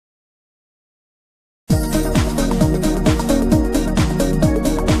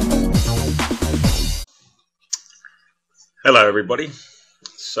Hello everybody.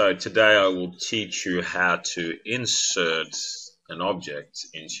 So today I will teach you how to insert an object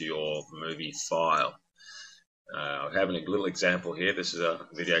into your movie file. I'm having a little example here. This is a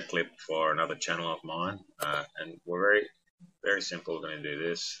video clip for another channel of mine, and we're very simple. We're going to do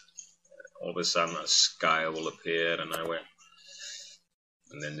this. All of a sudden a scale will appear out of nowhere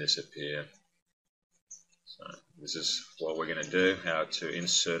and then disappear. So this is what we're going to do, how to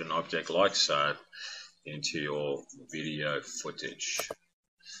insert an object like so into your video footage.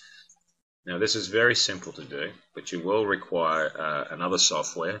 Now this is very simple to do, but you will require another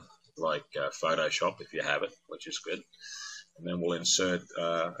software like Photoshop if you have it, which is good, and then we'll insert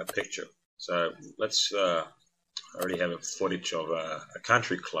a picture. So let's I already have a footage of a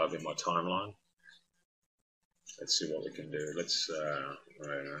country club in my timeline. Let's see what we can do.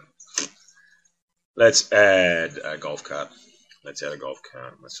 Let's add a golf cart. Let's add a golf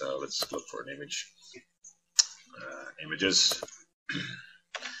cart. So let's look for an image. Images.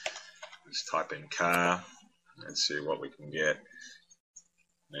 Let's type in car and see what we can get.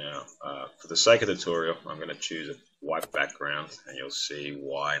 Now, for the sake of the tutorial, I'm going to choose a white background, and you'll see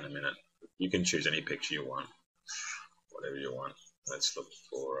why in a minute. You can choose any picture you want, whatever you want. Let's look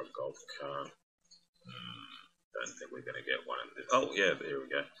for a golf cart. Don't think we're going to get one. Oh, yeah, there we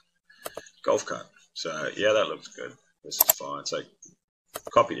go. Golf cart. So, yeah, that looks good. This is fine. So,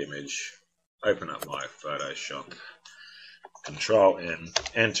 copy image, open up my Photoshop, Control N,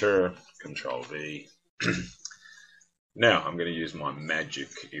 enter, Control V. Now I'm going to use my magic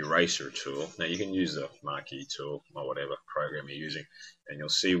eraser tool. Now you can use the marquee tool or whatever program you're using, and you'll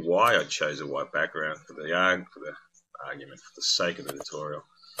see why I chose a white background for the argument, for the sake of the tutorial,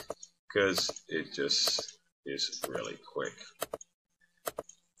 because it just is really quick.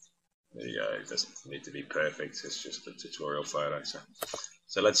 There you go. It doesn't need to be perfect. It's just a tutorial photo.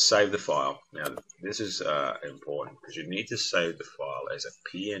 So let's save the file. Now this is important because you need to save the file as a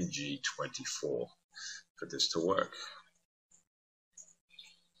PNG24 for this to work.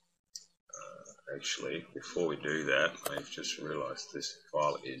 Actually, before we do that, I've just realized this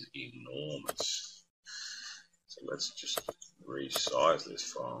file is enormous. So let's just resize this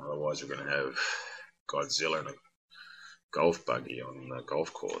file. Otherwise we're going to have Godzilla and a golf buggy on the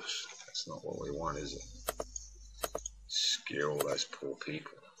golf course. That's not what we want, is it? Scare all those poor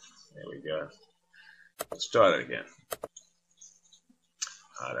people. There we go. Let's try that again.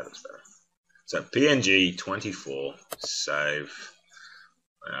 That looks better. So PNG24, save.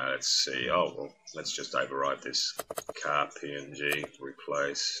 Let's see. Oh, well, let's just overwrite this car PNG,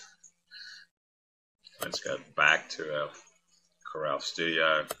 replace. Let's go back to our Corel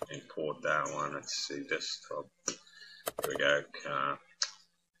Studio, import that one. Let's see, desktop. Here we go, car.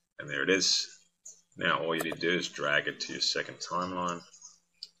 And there it is. Now all you need to do is drag it to your second timeline,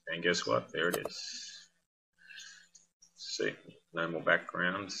 and guess what? There it is. See, no more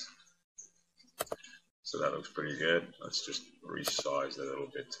backgrounds. So that looks pretty good. Let's just resize that a little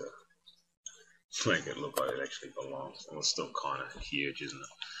bit to make it look like it actually belongs. And it's still kind of huge, isn't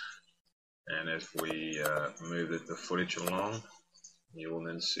it? And if we move the footage along, you will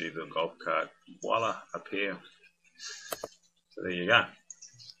then see the golf cart, voila, appear. So there you go.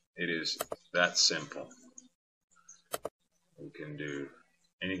 It is that simple. You can do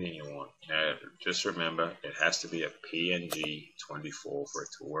anything you want. Now, just remember, it has to be a PNG24 for it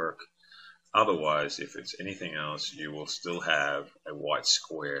to work. Otherwise, if it's anything else, you will still have a white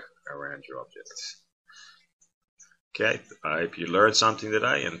square around your objects. Okay, I hope you learned something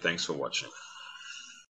today, and thanks for watching.